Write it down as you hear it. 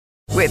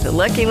With the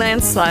Lucky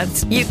Land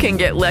Slots, you can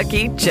get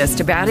lucky just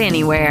about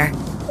anywhere.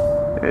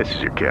 This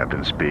is your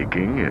captain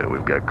speaking.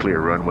 We've got clear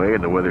runway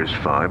and the weather's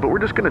fine, but we're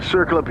just going to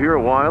circle up here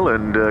a while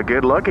and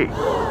get lucky.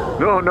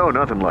 No,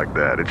 nothing like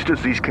that. It's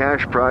just these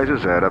cash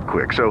prizes add up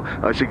quick. So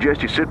I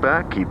suggest you sit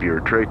back, keep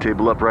your tray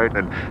table upright,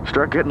 and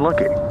start getting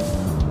lucky.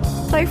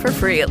 Play for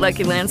free at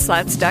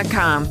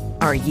LuckyLandSlots.com.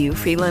 Are you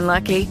feeling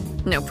lucky?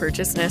 No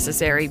purchase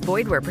necessary.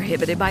 Void where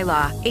prohibited by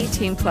law.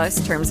 18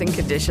 plus terms and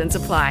conditions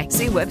apply.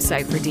 See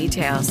website for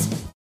details.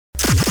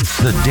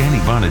 The Danny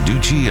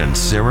Bonaducci and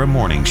Sarah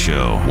Morning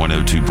Show,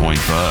 102.5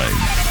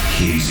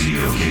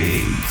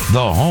 KZOK,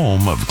 the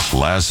home of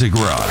classic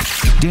rock.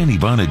 Danny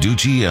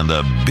Bonaducci and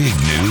the big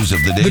news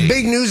of the day. The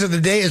big news of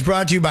the day is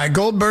brought to you by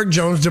Goldberg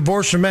Jones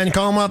Divorce for Men.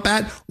 Call them up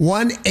at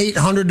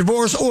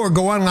 1-800-DIVORCE or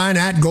go online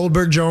at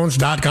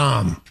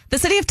goldbergjones.com. The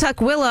city of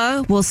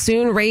Tukwila will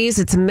soon raise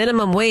its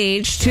minimum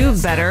wage to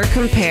better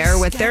compare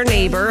with their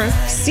neighbor,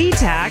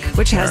 SeaTac,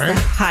 which has the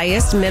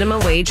highest minimum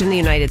wage in the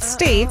United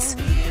States,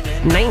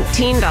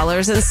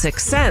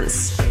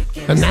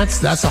 $19.06. And that's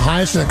the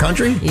highest in the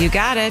country? You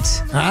got it.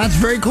 That's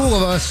very cool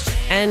of us.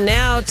 And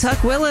now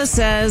Tukwila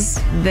says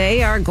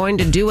they are going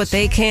to do what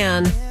they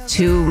can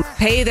to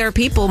pay their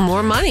people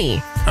more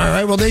money. All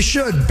right, well, they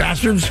should,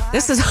 bastards.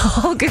 This is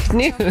all good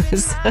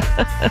news.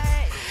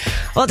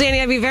 Well,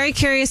 Danny, I'd be very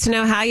curious to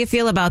know how you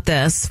feel about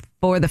this.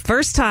 For the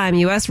first time,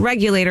 U.S.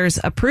 regulators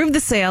approved the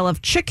sale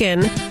of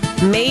chicken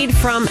made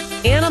from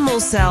animal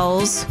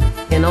cells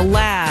in a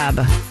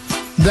lab.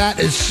 That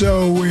is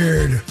so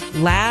weird.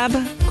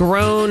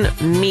 Lab-grown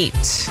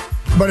meat.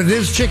 But it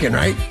is chicken,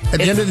 right? At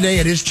the end of the day,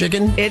 it is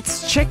chicken?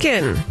 It's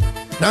chicken.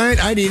 All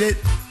right, I'd eat it.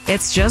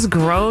 It's just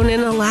grown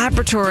in a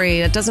laboratory.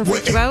 It doesn't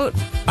freak you out?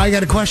 I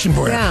got a question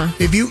for you. Yeah.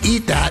 If you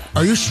eat that,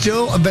 are you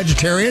still a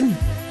vegetarian?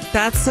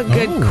 That's a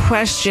good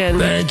question.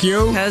 Thank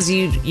you. Because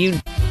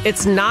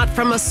it's not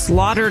from a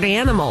slaughtered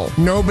animal.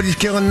 Nobody's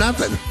killing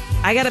nothing.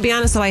 I got to be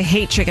honest, though, I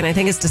hate chicken. I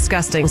think it's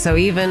disgusting. So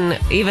even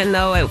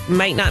though it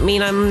might not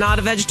mean I'm not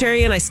a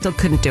vegetarian, I still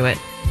couldn't do it.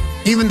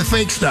 Even the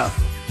fake stuff?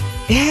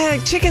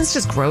 Yeah, chicken's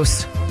just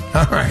gross.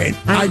 All right.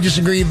 I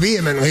disagree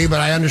vehemently, but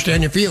I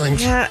understand your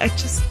feelings. Yeah,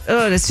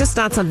 it's just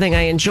not something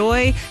I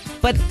enjoy.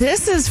 But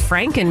this is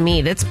Franken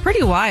meat. It's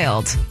pretty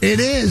wild. It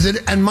is.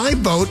 And my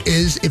vote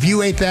is if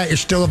you ate that, you're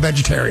still a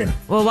vegetarian.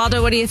 Well,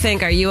 Waldo, what do you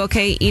think? Are you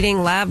okay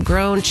eating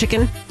lab-grown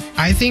chicken?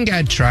 I think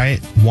I'd try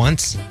it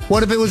once.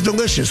 What if it was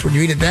delicious? Would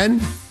you eat it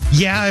then?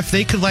 Yeah, if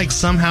they could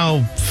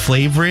somehow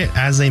flavor it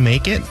as they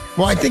make it.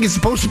 Well, I think it's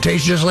supposed to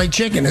taste just like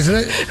chicken, isn't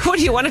it? What,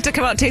 do you want it to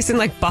come out tasting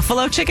like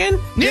buffalo chicken?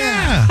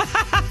 Yeah.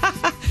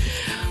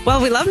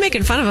 Well, we love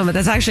making fun of them, but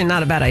that's actually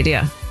not a bad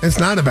idea. It's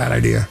not a bad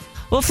idea.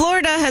 Well,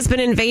 Florida has been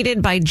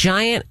invaded by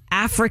giant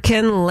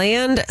African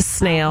land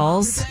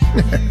snails.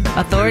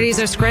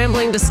 Authorities are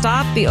scrambling to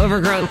stop the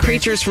overgrown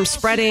creatures from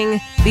spreading.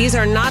 These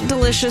are not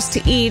delicious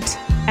to eat,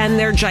 and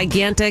they're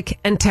gigantic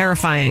and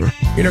terrifying.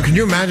 Can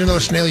you imagine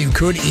those snail you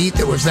could eat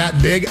that was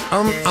that big?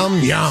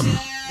 Yum.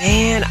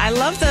 Man, I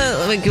love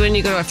when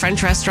you go to a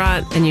French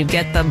restaurant and you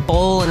get the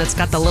bowl and it's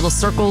got the little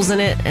circles in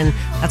it, and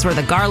that's where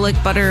the garlic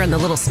butter and the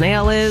little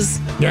snail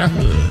is. Yeah.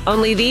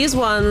 Only these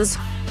ones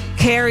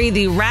carry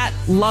the rat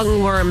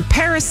lungworm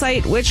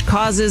parasite, which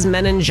causes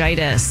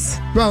meningitis.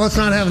 Well, let's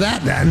not have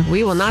that then.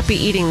 We will not be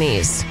eating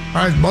these.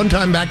 All right, one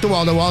time back to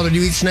Waldo. Waldo, do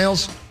you eat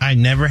snails? I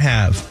never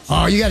have.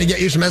 Oh, you got to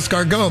get you some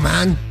escargot,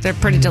 man. They're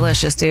pretty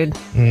delicious, dude.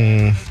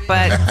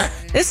 But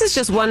this is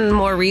just one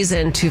more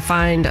reason to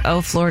find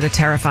Florida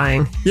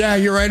terrifying. Yeah,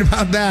 you're right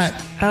about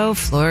that. Oh,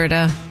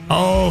 Florida.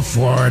 Oh,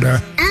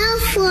 Florida.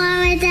 Oh,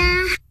 Florida.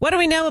 What do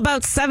we know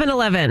about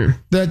 7-Eleven?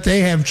 That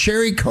they have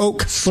cherry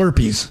Coke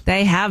Slurpees.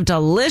 They have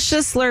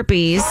delicious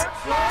Slurpees.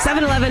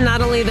 7-Eleven,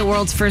 not only the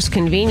world's first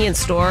convenience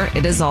store,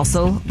 it is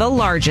also the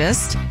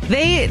largest.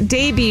 They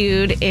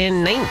debuted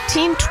in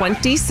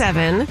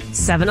 1927.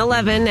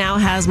 7-Eleven now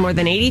has more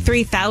than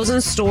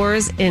 83,000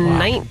 stores in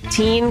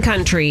 19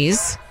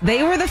 countries.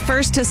 They were the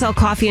first to sell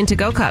coffee in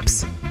to-go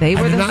cups. I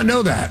did not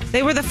know that.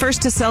 They were the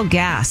first to sell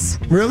gas.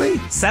 Really?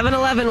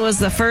 7-Eleven was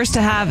the first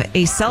to have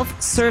a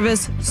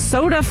self-service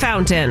soda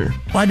fountain.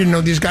 Well, I didn't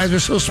know these guys were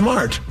so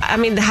smart. I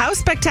mean, how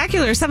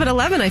spectacular is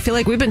 7-Eleven? I feel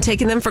like we've been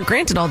taking them for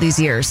granted all these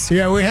years.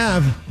 Yeah, we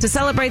have. To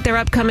celebrate their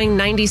upcoming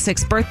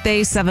 96th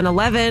birthday,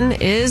 7-Eleven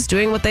is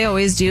doing what they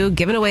always do,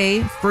 giving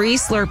away free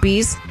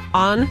Slurpees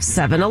on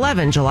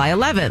 7-Eleven, July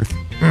 11th.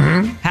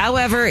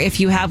 However, if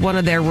you have one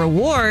of their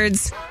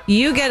rewards,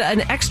 you get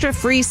an extra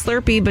free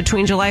Slurpee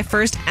between July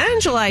 1st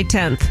and July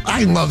 10th.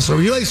 I love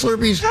Slurpees. You like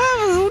Slurpees?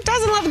 Oh, who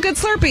doesn't love a good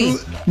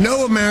Slurpee?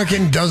 No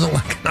American doesn't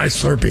like a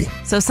nice Slurpee.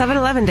 So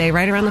 7-Eleven Day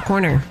right around the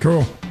corner.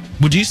 Cool.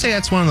 Would you say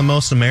that's one of the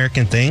most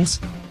American things?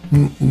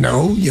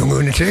 No, you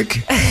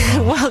lunatic.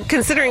 Well,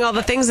 considering all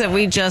the things that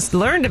we just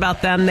learned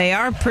about them, they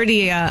are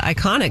pretty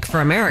iconic for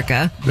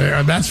America.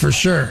 That's for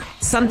sure.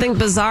 Something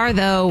bizarre,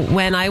 though,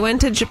 when I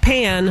went to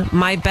Japan,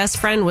 my best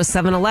friend was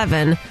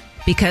 7-Eleven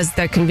because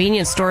their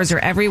convenience stores are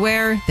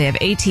everywhere. They have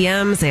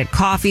ATMs, they had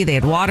coffee, they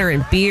had water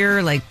and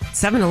beer. Like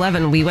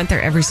 7-Eleven, we went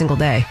there every single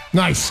day.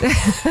 Nice.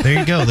 There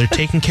you go. They're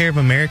taking care of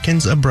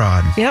Americans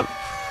abroad. Yep.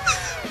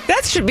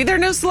 That should be their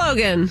new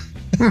slogan.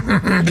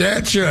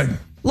 That should.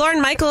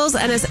 Lorne Michaels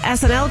and his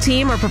SNL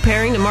team are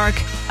preparing to mark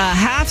a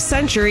half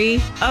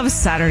century of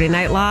Saturday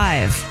Night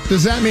Live.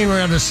 Does that mean we're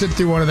going to sit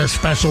through one of their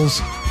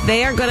specials?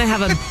 They are going to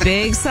have a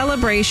big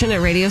celebration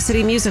at Radio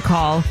City Music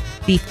Hall,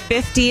 the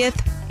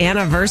 50th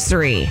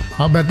anniversary.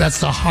 I'll bet that's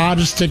the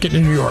hottest ticket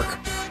in New York.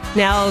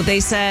 Now, they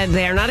said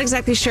they are not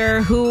exactly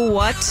sure who,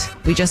 what.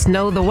 We just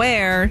know the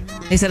where.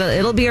 They said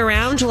it'll be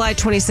around July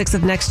 26th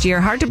of next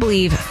year. Hard to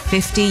believe,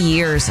 50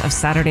 years of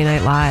Saturday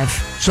Night Live.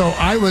 So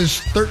I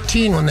was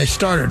 13 when they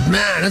started.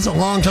 Man, that's a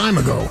long time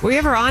ago. Were you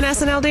ever on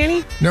SNL,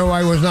 Danny? No,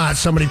 I was not.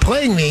 Somebody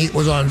playing me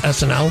was on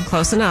SNL.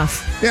 Close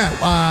enough.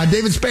 Yeah,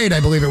 David Spade, I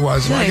believe it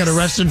was. Nice. I got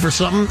arrested for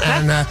something,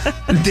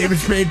 and David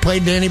Spade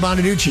played Danny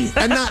Bonaducci.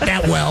 And not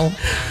that well.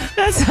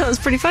 That sounds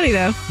pretty funny,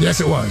 though.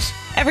 Yes, it was.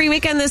 Every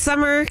weekend this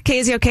summer,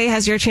 KZOK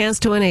has your chance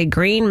to win a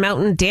Green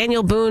Mountain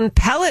Daniel Boone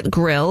pellet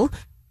grill,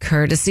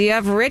 courtesy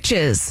of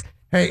Riches.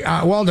 Hey,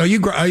 Waldo,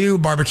 are you a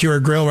barbecue or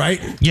grill,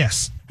 right?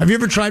 Yes, Have you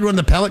ever tried one of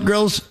the pellet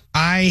grills?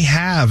 I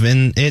have,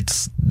 and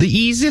it's the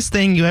easiest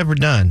thing you ever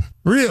done.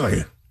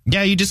 Really?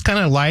 Yeah, you just kind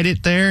of light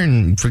it there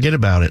and forget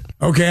about it.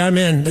 Okay, I'm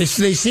in. They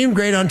seem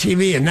great on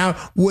TV, and now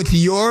with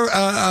your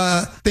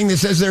thing that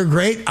says they're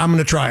great, I'm going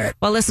to try it.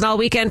 Well, listen all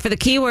weekend for the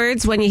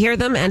keywords. When you hear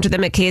them, enter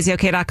them at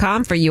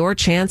KZOK.com for your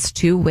chance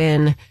to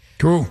win.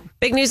 Cool.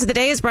 Big News of the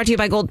Day is brought to you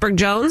by Goldberg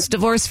Jones.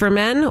 Divorce for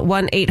Men,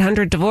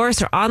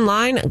 1-800-DIVORCE, or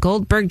online,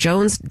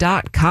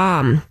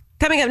 goldbergjones.com.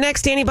 Coming up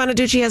next, Danny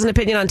Bonaducci has an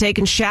opinion on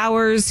taking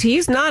showers.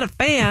 He's not a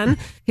fan.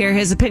 Hear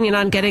his opinion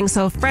on getting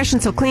so fresh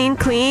and so clean.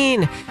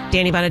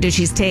 Danny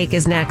Bonaducci's take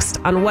is next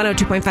on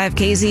 102.5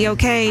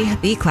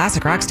 KZOK, the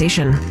classic rock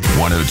station.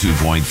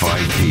 102.5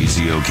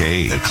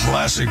 KZOK, the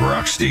classic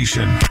rock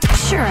station.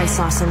 Sure, I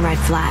saw some red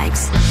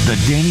flags.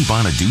 The Danny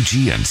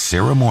Bonaducci and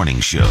Sarah Morning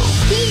Show.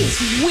 He's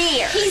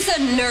weird. He's a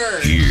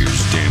nerd.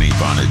 Here's Danny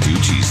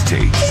Bonaducci's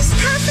take. He's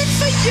perfect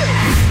for you.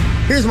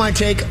 Here's my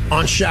take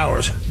on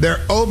showers. They're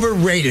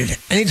overrated.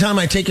 Anytime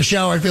I take a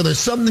shower, I feel there's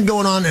something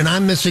going on and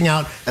I'm missing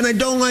out. And I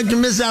don't like to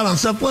miss out on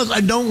stuff. Plus,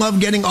 I don't love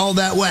getting all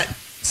that wet.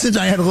 Since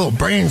I had a little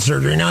brain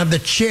surgery, now I have the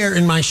chair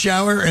in my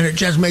shower and it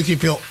just makes me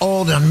feel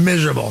old and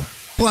miserable.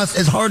 Plus,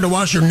 it's hard to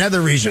wash your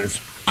nether regions.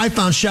 I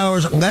found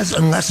showers less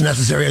and less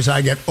necessary as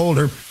I get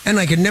older, and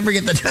I can never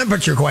get the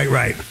temperature quite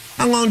right.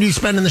 How long do you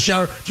spend in the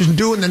shower just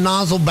doing the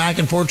nozzle back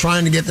and forth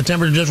trying to get the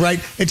temperature just right?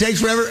 It takes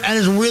forever and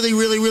it's really,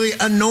 really, really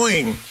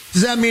annoying.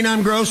 Does that mean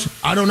I'm gross?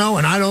 I don't know,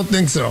 and I don't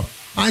think so.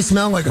 I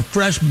smell like a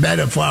fresh bed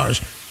of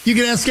flowers. You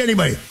can ask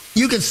anybody.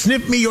 You can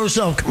sniff me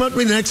yourself. Come up to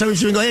me the next time you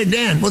see me and go, hey,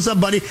 Dan, what's up,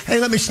 buddy? Hey,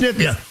 let me sniff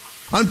you.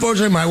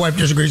 Unfortunately, my wife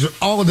disagrees with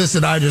all of this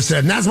that I just said,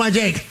 and that's my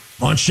take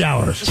on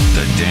showers.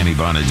 The Danny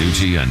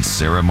Bonaducci and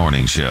Sarah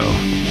Morning Show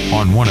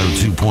on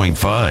 102.5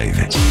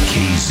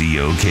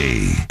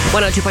 KZOK.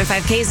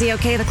 102.5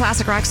 KZOK, the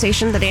classic rock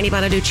station. The Danny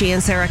Bonaducci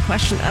and Sarah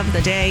question of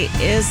the day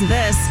is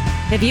this.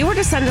 If you were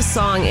to send a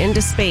song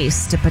into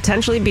space to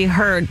potentially be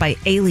heard by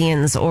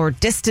aliens or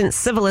distant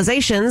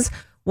civilizations,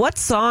 what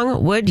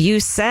song would you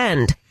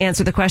send?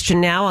 Answer the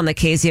question now on the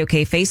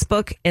KZOK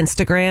Facebook,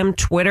 Instagram,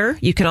 Twitter.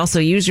 You can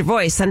also use your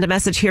voice. Send a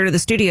message here to the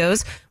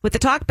studios with the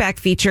talkback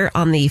feature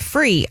on the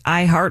free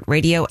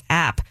iHeartRadio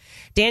app.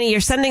 Danny,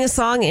 you're sending a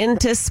song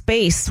into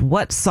space.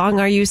 What song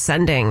are you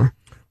sending?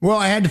 Well,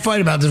 I had to fight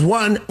about this.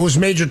 One was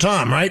Major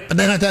Tom, right? But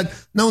then I thought,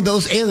 no,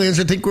 those aliens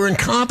I think we're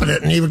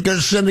incompetent, and he would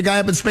just send the guy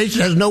up in space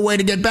and has no way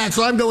to get back.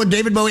 So I'm going with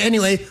David Bowie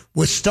anyway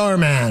with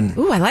Starman.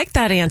 Ooh, I like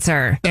that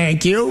answer.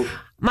 Thank you.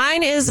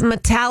 Mine is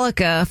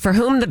Metallica, For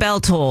Whom the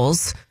Bell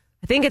Tolls.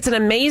 I think it's an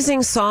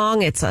amazing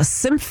song. It's a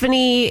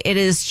symphony. It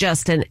is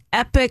just an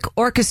epic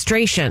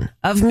orchestration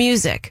of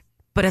music.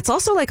 But it's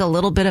also like a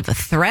little bit of a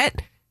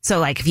threat. So,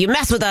 like, if you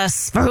mess with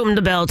us, for whom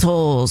the bell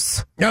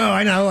tolls. Oh,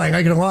 I know. I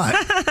like it a lot.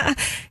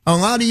 A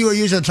lot of you are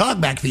using the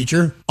talkback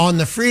feature on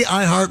the free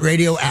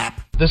iHeartRadio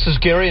app. This is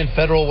Gary in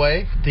Federal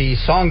Way. The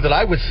song that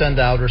I would send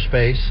to outer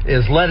space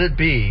is Let It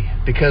Be,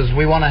 because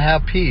we want to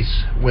have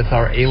peace with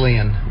our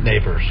alien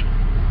neighbors.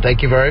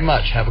 Thank you very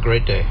much. Have a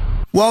great day.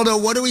 Waldo,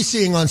 what are we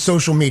seeing on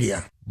social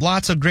media?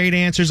 Lots of great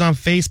answers on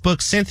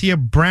Facebook. Cynthia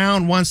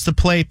Brown wants to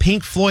play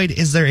Pink Floyd,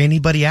 Is There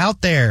Anybody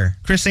Out There?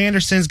 Chris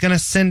Anderson's going to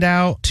send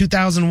out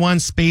 2001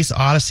 Space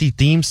Odyssey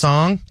theme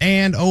song.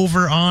 And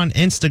over on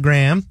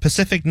Instagram,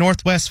 Pacific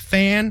Northwest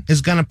Fan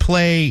is going to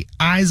play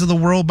Eyes of the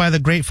World by the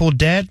Grateful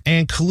Dead.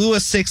 And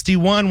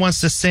Kahlua61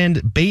 wants to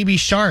send Baby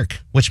Shark,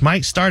 which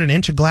might start an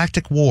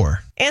intergalactic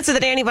war. Answer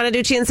the Danny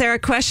Bonaducci and Sarah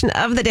question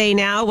of the day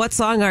now. What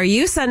song are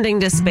you sending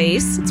to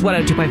space? It's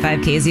 102.5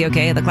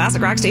 KZOK, the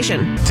classic rock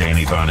station.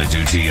 Danny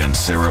Bonaducci and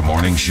Sarah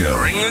Morning Show.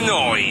 Bring the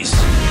noise.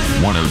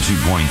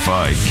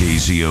 102.5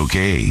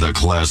 KZOK, the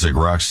classic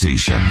rock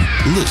station.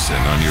 Listen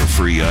on your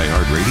free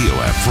iHeartRadio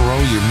app for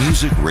all your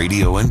music,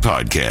 radio, and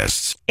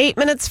podcasts. 8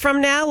 minutes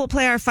from now, we'll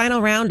play our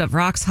final round of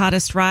Rock's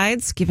Hottest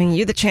Rides, giving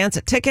you the chance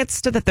at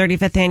tickets to the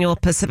 35th Annual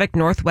Pacific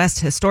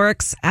Northwest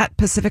Historics at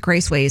Pacific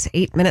Raceways.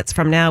 8 minutes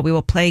from now, we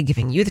will play,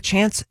 giving you the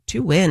chance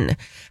to win.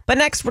 But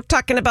next, we're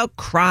talking about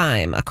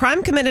crime. A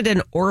crime committed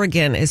in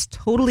Oregon is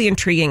totally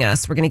intriguing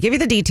us. We're going to give you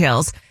the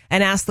details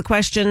and ask the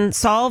question,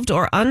 solved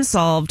or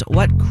unsolved,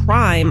 what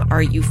crime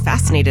are you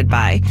fascinated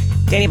by?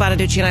 Danny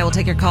Bonaducci and I will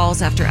take your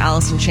calls after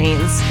Alice in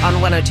Chains on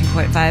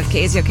 102.5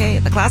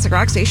 KZOK, the classic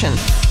rock station.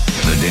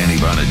 The Danny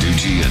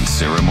Bonaducci and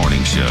Sarah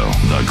Morning Show,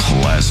 the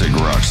classic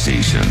rock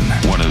station,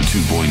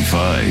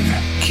 102.5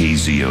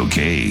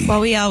 KZOK.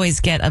 Well, we always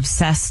get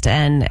obsessed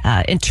and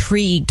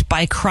intrigued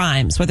by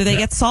crimes, whether they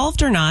get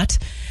solved or not.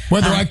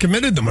 Whether I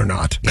committed them or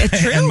not.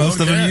 True. And most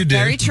of them you did.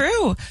 Very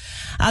true.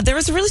 There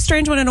was a really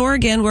strange one in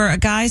Oregon where a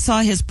guy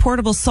saw his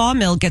portable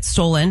sawmill get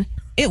stolen.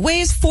 It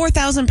weighs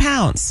 4,000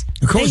 pounds.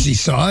 Of course he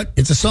saw it.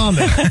 It's a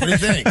sawmill. What do you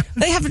think?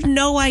 They have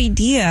no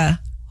idea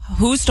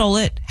who stole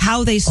it,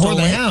 how they stole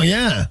Holy it. hell,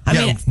 yeah. I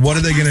mean, What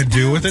are they going to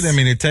do with it? I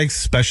mean, it takes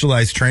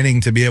specialized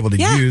training to be able to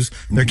use.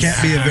 There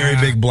can't be a very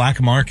big black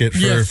market for...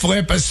 You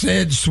flip a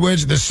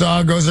switch, the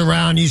saw goes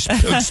around, you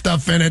put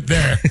stuff in it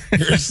there.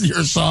 You're a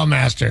saw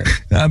master.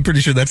 I'm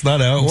pretty sure that's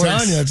not how it works. I'm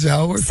telling you, that's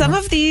how it works. Some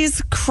of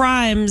these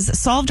crimes,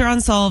 solved or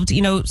unsolved,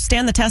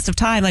 stand the test of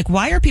time. Like,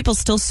 why are people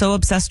still so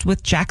obsessed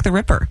with Jack the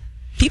Ripper?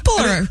 People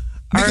are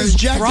Because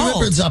Jack enthralled. the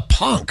Ripper's a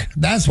punk.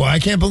 That's why I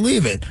can't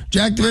believe it.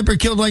 Jack the Ripper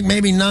killed like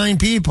maybe 9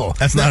 people.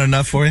 That's not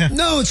enough for you?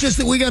 No, it's just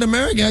that we got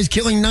American guys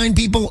killing 9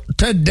 people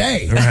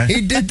today. Right.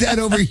 He did that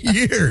over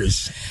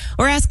years.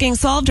 We're asking,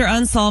 solved or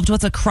unsolved,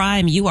 what's a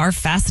crime you are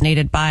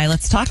fascinated by?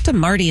 Let's talk to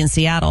Marty in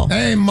Seattle.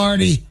 Hey,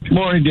 Marty. Good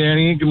morning,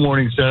 Danny. Good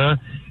morning, Sarah.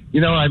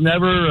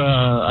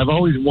 I've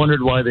always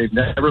wondered why they've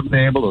never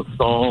been able to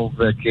solve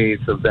the case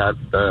of that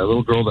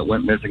little girl that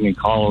went missing in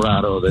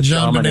Colorado that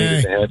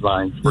dominated the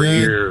headlines for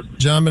years.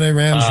 JonBenet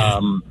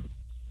Ramsey.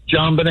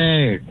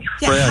 JonBenet.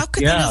 Yeah, how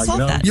could they not solve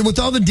that? Yeah, with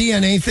all the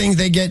DNA things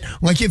they get,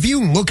 like if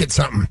you look at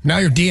something, now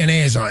your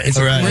DNA is on it. It's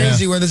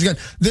crazy where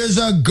there's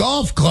a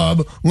golf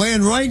club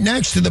laying right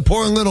next to the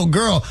poor little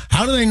girl.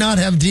 How do they not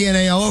have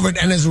DNA all over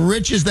it? And as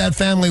rich as that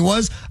family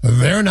was,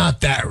 they're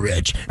not that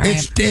rich.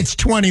 Right. It's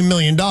 $20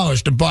 million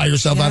to buy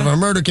yourself out of a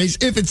murder case,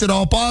 if it's at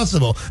all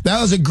possible.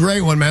 That was a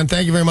great one, man.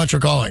 Thank you very much for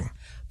calling.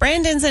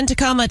 Brandon's in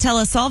Tacoma. Tell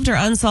us, solved or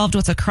unsolved,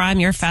 what's a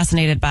crime you're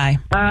fascinated by?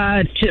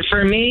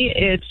 For me,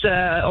 it's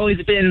always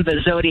been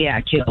the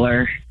Zodiac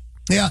Killer.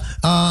 Yeah.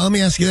 Let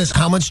me ask you this.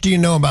 How much do you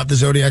know about the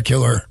Zodiac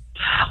Killer?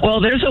 Well,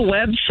 there's a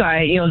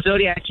website,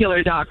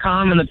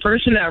 ZodiacKiller.com, and the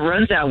person that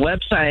runs that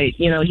website,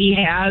 he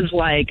has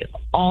like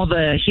all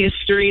the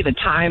history, the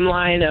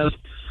timeline of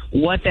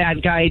what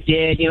that guy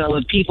did,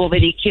 the people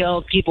that he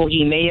killed, people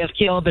he may have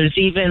killed. There's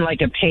even like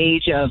a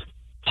page of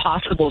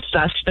possible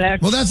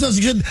suspects. Well, that's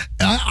good.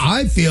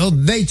 I feel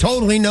they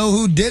totally know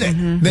who did it.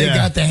 Mm-hmm. They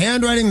got the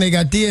handwriting, they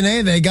got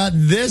DNA, they got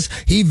this.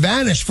 He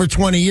vanished for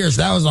 20 years.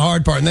 That was the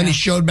hard part. And then he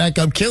showed back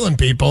up killing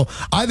people.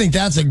 I think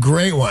that's a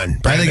great one.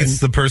 I think it's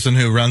the person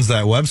who runs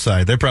that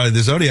website. They're probably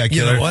the Zodiac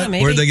Killer. You know what?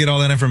 Where'd they get all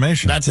that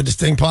information? That's a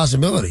distinct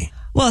possibility.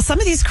 Well, some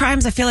of these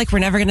crimes I feel like we're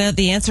never going to know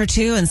the answer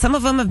to, and some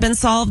of them have been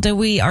solved, and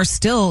we are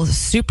still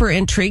super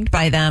intrigued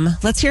by them.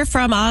 Let's hear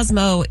from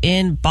Osmo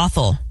in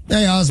Bothell.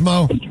 Hey,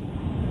 Osmo.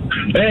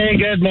 Hey,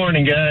 good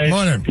morning, guys.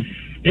 Morning.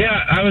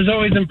 Yeah, I was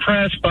always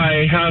impressed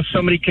by how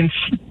somebody can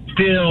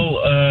steal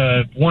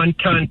a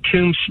 1-ton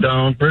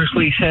tombstone, Bruce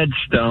Lee's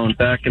headstone,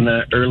 back in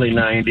the early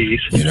 90s.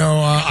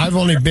 I've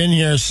only been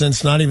here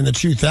since not even the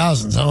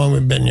 2000s. How long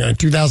have we been here?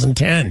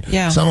 2010.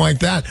 Yeah. Something like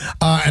that.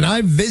 And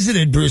I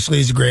visited Bruce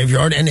Lee's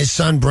graveyard and his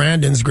son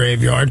Brandon's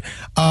graveyard.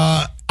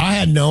 I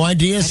had no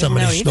idea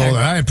somebody stole it.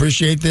 I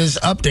appreciate this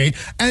update.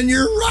 And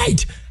you're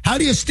right. How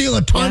do you steal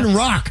a ton of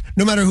rock,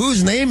 no matter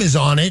whose name is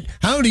on it?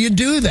 How do you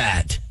do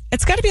that?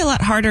 It's got to be a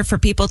lot harder for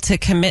people to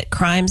commit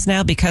crimes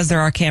now because there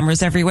are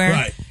cameras everywhere.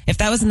 Right. If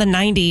that was in the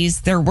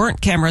 90s, there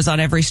weren't cameras on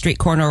every street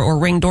corner or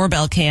Ring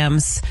doorbell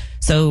cams.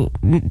 So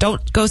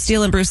don't go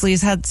stealing Bruce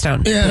Lee's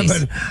headstone. Yeah,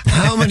 please. but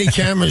how many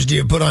cameras do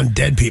you put on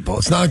dead people?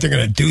 It's not like they're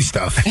going to do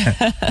stuff.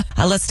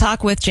 Let's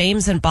talk with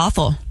James in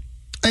Bothell.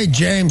 Hey,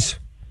 James.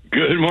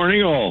 Good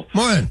morning, all.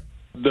 Morning.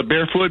 The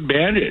Barefoot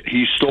Bandit.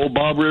 He stole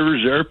Bob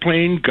Rivers'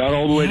 airplane, got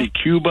all the way to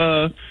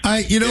Cuba.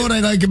 You know what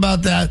I like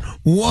about that?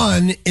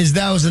 One is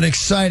that was an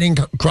exciting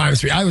crime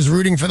spree. I was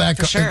rooting for that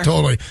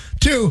totally.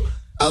 2,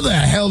 how the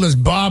hell does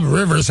Bob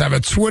Rivers have a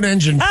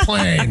twin-engine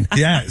plane?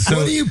 Yeah. So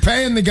what are you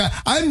paying the guy?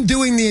 I'm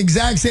doing the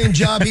exact same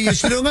job he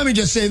used to do. Let me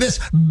just say this,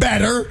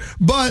 better,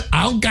 but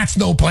I got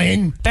no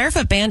plane.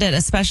 Barefoot Bandit,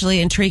 especially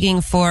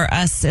intriguing for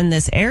us in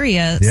this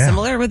area,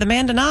 similar with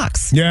Amanda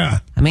Knox. Yeah.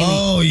 I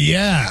mean,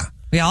 yeah.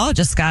 We all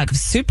just got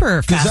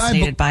super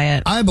fascinated by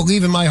it. I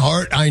believe in my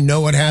heart I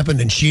know what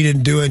happened, and she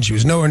didn't do it, and she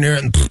was nowhere near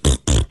it.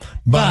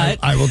 But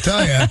I will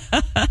tell you,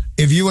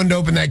 if you wouldn't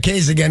open that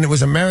case again, it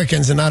was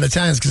Americans and not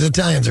Italians, because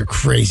Italians are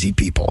crazy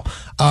people.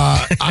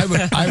 I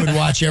would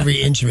watch every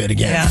inch of it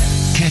again. Yeah.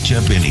 Catch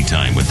up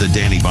anytime with the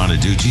Danny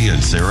Bonaducci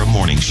and Sarah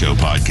Morning Show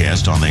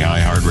podcast on the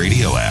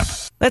iHeartRadio app.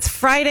 It's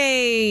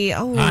Friday.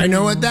 Oh, I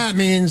know what that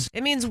means.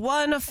 It means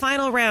one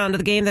final round of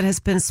the game that has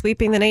been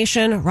sweeping the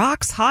nation,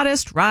 Rock's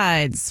Hottest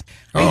Rides.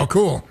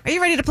 Cool. Are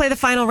you ready to play the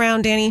final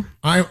round, Danny?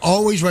 I'm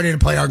always ready to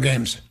play our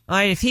games. All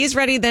right, if he's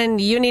ready, then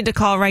you need to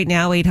call right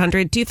now,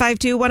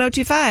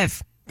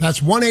 800-252-1025. That's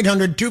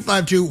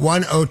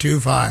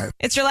 1-800-252-1025.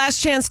 It's your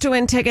last chance to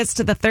win tickets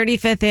to the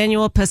 35th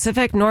Annual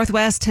Pacific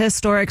Northwest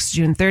Historics,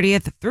 June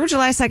 30th through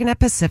July 2nd at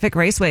Pacific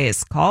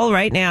Raceways. Call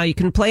right now. You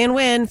can play and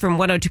win from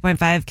 102.5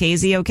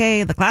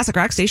 KZOK, the classic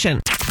rock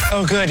station.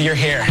 Oh, good, you're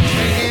here. We're gonna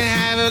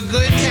have a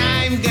good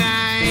time, guys.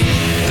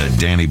 The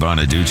Danny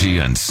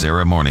Bonaducci and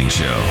Sarah Morning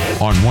Show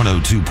on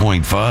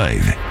 102.5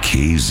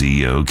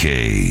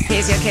 KZOK.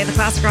 KZOK, the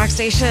classic rock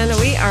station.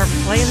 We are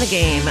playing the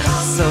game,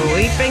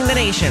 sweeping the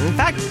nation. In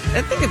fact,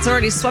 I think it's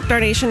already swept our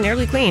nation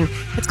nearly clean.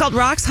 It's called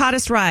Rock's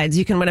Hottest Rides.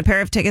 You can win a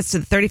pair of tickets to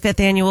the 35th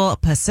Annual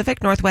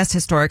Pacific Northwest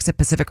Historics at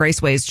Pacific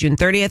Raceways, June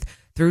 30th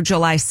through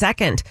July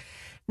 2nd.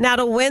 Now,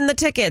 to win the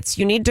tickets,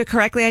 you need to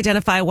correctly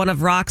identify one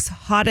of Rock's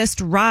hottest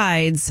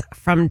rides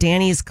from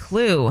Danny's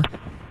clue.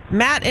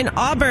 Matt in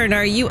Auburn,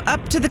 are you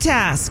up to the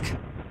task?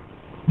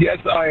 Yes,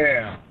 I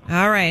am.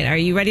 All right. Are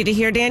you ready to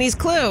hear Danny's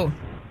clue?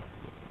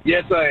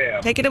 Yes, I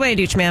am. Take it away,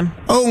 Dooch Man.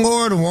 Oh,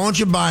 Lord, won't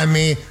you buy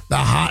me the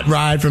hot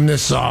ride from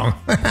this song?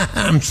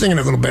 I'm singing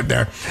a little bit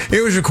there.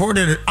 It was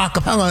recorded a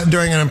cappella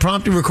during an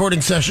impromptu recording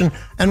session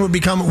and would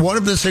become one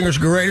of the singer's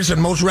greatest and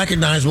most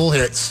recognizable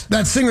hits.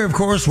 That singer, of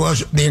course, was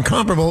the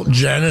incomparable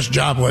Janis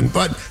Joplin.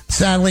 But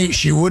sadly,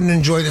 she wouldn't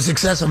enjoy the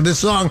success of this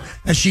song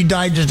as she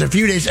died just a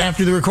few days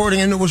after the recording,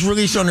 and it was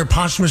released on her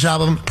posthumous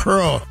album,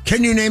 Pearl.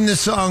 Can you name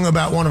this song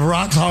about one of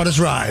Rock's hottest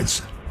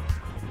rides?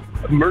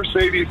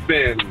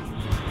 Mercedes-Benz.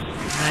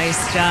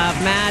 Nice job,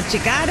 Matt. You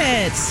got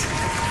it.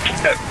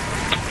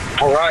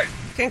 All right.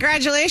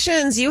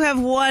 Congratulations. You have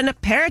won a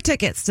pair of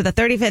tickets to the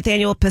 35th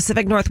Annual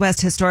Pacific Northwest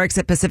Historics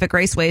at Pacific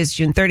Raceways,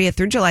 June 30th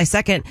through July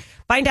 2nd.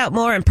 Find out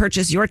more and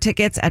purchase your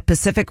tickets at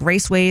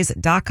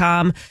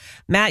pacificraceways.com.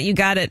 Matt, you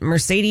got it.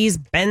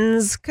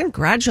 Mercedes-Benz.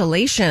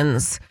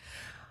 Congratulations.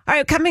 All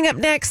right, coming up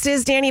next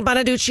is Danny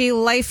Bonaducci,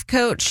 life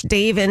coach.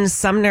 Dave in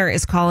Sumner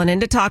is calling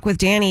in to talk with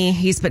Danny.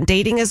 He's been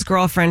dating his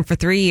girlfriend for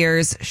 3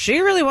 years. She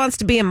really wants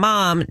to be a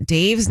mom.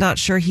 Dave's not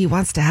sure he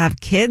wants to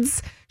have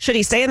kids. Should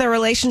he stay in their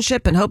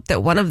relationship and hope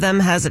that one of them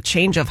has a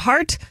change of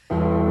heart?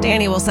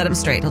 Danny will set him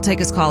straight. He'll take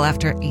his call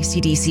after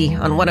AC/DC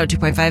on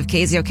 102.5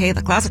 KZOK,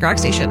 the classic rock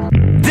station.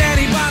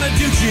 Danny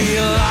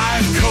Bonaducci,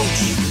 life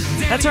coach.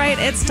 That's right.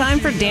 It's time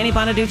for Danny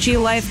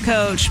Bonaducci, life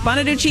coach.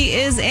 Bonaducci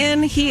is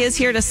in. He is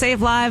here to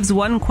save lives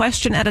one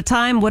question at a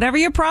time, whatever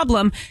your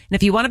problem. And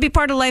if you want to be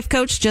part of Life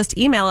Coach, just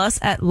email us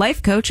at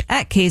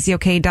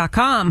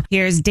lifecoach@kzok.com.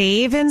 Here's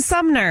Dave in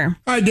Sumner.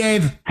 Hi,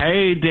 Dave.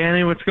 Hey,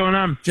 Danny, what's going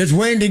on? Just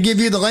waiting to give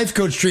you the life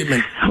coach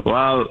treatment.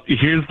 Well,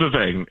 here's the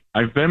thing.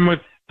 I've been with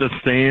the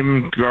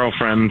same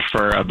girlfriend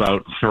for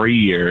about 3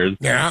 years.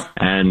 Yeah.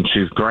 And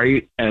she's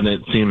great, and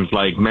it seems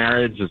like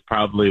marriage is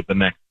probably the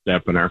next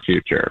step in our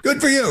future.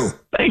 Good for you.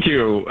 Thank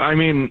you. I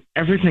mean,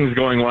 everything's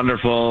going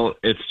wonderful.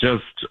 It's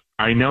just,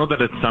 I know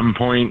that at some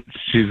point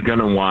she's going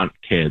to want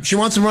kids. She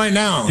wants them right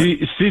now.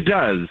 She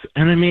does.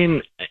 And I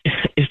mean,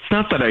 it's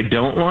not that I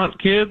don't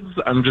want kids.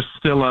 I'm just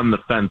still on the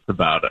fence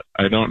about it.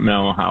 I don't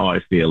know how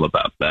I feel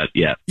about that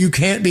yet. You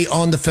can't be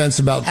on the fence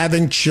about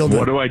having children.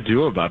 What do I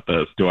do about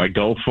this? Do I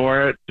go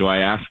for it? Do I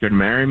ask her to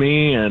marry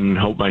me and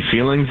hope my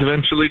feelings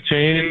eventually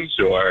change?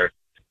 Or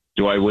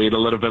do I wait a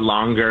little bit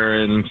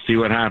longer and see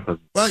what happens?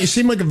 Well, you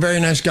seem like a very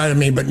nice guy to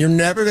me, but you're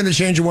never going to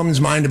change a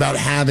woman's mind about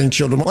having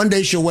children. One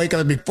day she'll wake up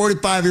and be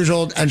 45 years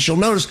old, and she'll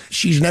notice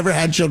she's never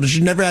had children.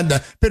 She's never had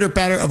the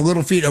pitter-patter of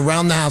little feet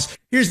around the house.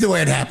 Here's the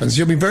way it happens.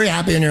 You'll be very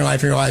happy in your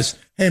life and realize,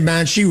 hey,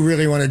 man, she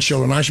really wanted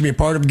children. I should be a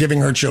part of giving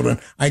her children.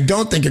 I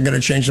don't think you're going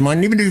to change your mind.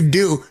 And even if you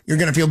do, you're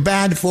going to feel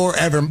bad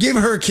forever. Give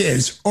her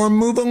kids or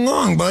move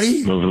along,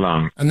 buddy. Move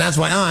along. And that's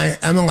why I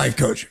am a life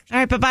coach. All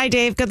right, bye-bye,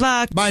 Dave. Good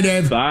luck. Bye,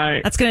 Dave.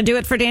 Bye. That's going to do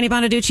it for Danny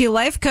Bonaducci,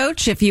 life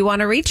coach. If you want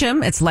to reach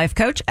him, it's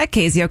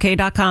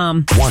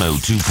lifecoach@kzok.com.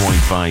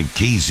 102.5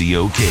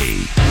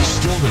 KZOK.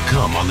 Still to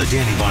come on the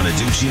Danny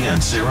Bonaducci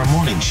and Sarah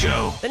Morning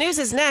Show. The news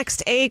is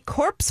next. A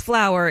corpse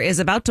flower is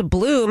about to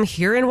bloom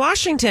here in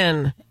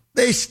Washington.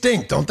 They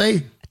stink, don't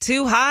they?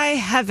 To high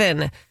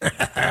heaven.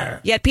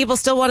 Yet people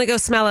still want to go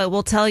smell it.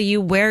 We'll tell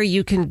you where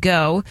you can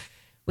go.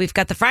 We've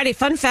got the Friday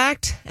fun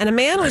fact, and a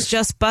man was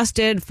just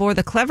busted for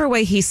the clever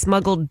way he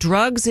smuggled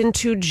drugs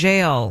into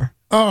jail.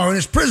 Oh, in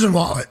his prison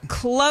wallet.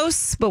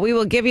 Close, but we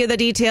will give you the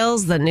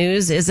details. The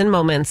news is in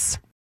moments.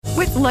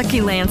 With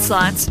Lucky Land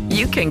Slots,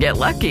 you can get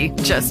lucky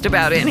just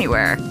about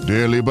anywhere.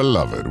 Dearly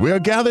beloved, we are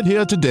gathered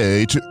here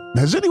today to...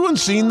 Has anyone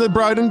seen the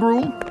bride and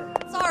groom?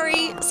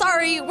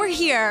 Sorry, we're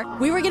here.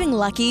 We were getting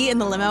lucky in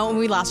the limo and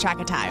we lost track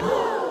of time.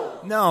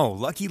 No,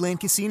 Lucky Land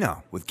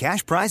Casino, with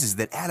cash prizes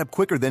that add up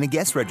quicker than a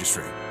guest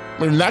registry.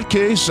 In that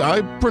case,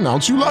 I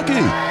pronounce you lucky.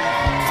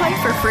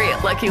 Play for free at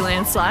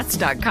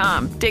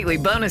LuckyLandSlots.com. Daily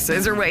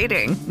bonuses are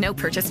waiting. No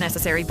purchase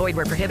necessary. Void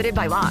where prohibited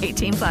by law.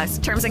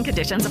 18+. Terms and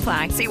conditions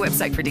apply. See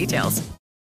website for details.